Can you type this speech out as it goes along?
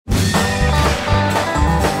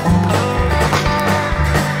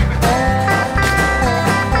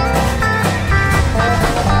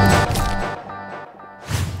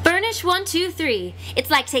2, 3. It's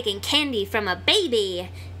like taking candy from a baby,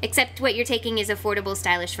 except what you're taking is affordable,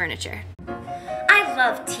 stylish furniture. I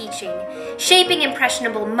love teaching, shaping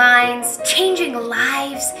impressionable minds, changing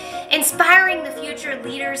lives, inspiring the future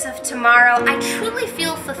leaders of tomorrow. I truly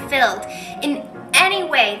feel fulfilled in any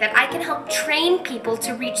way that I can help train people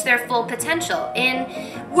to reach their full potential in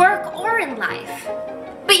work or in life.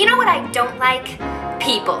 But you know what I don't like?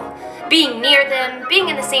 People. Being near them, being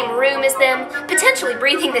in the same room as them, potentially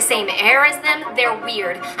breathing the same air as them, they're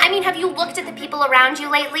weird. I mean, have you looked at the people around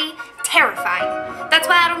you lately? Terrifying. That's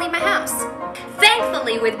why I don't leave my house.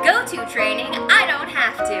 Thankfully, with GoToTraining, I don't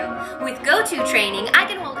have to. With GoToTraining, I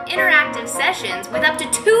can hold interactive sessions with up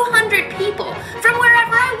to 200 people from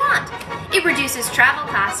wherever I want. It reduces travel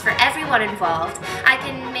costs for everyone involved. I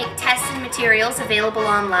can make tests and materials available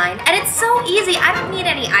online, and it's so easy, I don't need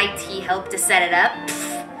any IT help to set it up.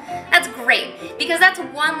 That's great, because that's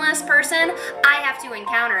one less person I have to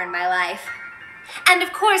encounter in my life. And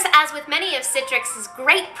of course, as with many of Citrix's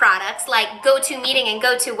great products like GoToMeeting and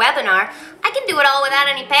GoToWebinar, I can do it all without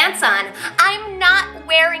any pants on. I'm not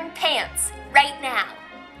wearing pants right now.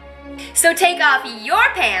 So take off your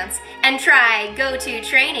pants and try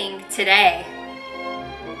GoToTraining today.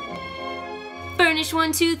 Furnish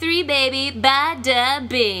 1, 2, 3, baby, bada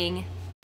bing.